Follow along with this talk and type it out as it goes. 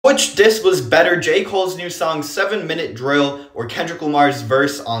Which diss was better, J. Cole's new song 7-Minute Drill or Kendrick Lamar's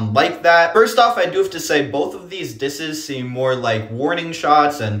verse on Like That? First off, I do have to say both of these disses seem more like warning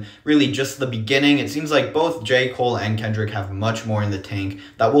shots and really just the beginning. It seems like both J. Cole and Kendrick have much more in the tank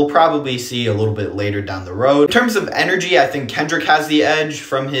that we'll probably see a little bit later down the road. In terms of energy, I think Kendrick has the edge,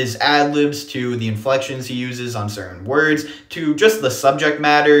 from his ad-libs to the inflections he uses on certain words to just the subject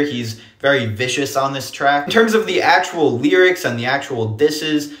matter. He's very vicious on this track. In terms of the actual lyrics and the actual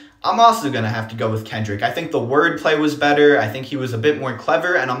disses, I'm also gonna have to go with Kendrick. I think the wordplay was better. I think he was a bit more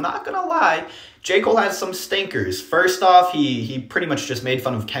clever, and I'm not gonna lie, J. Cole has some stinkers. First off, he pretty much just made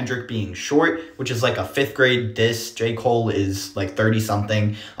fun of Kendrick being short, which is like a 5th grade diss. J. Cole is like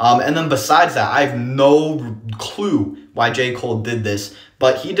 30-something. And then besides that, I have no clue why J. Cole did this,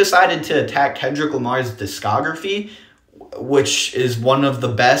 but he decided to attack Kendrick Lamar's discography, which is one of the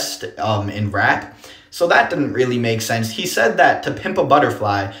best in rap. So that didn't really make sense. He said that To Pimp a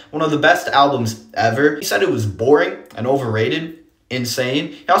Butterfly, one of the best albums ever, he said it was boring and overrated.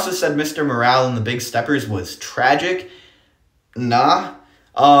 Insane. He also said Mr. Morale and the Big Steppers was tragic. Nah.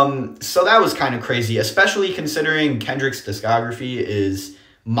 So that was kind of crazy, especially considering Kendrick's discography is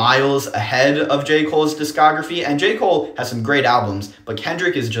miles ahead of J. Cole's discography, and J. Cole has some great albums, but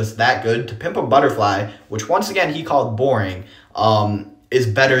Kendrick is just that good. To Pimp a Butterfly, which once again he called boring, is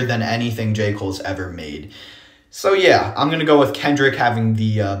better than anything J. Cole's ever made. So yeah, I'm gonna go with Kendrick having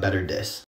the better diss.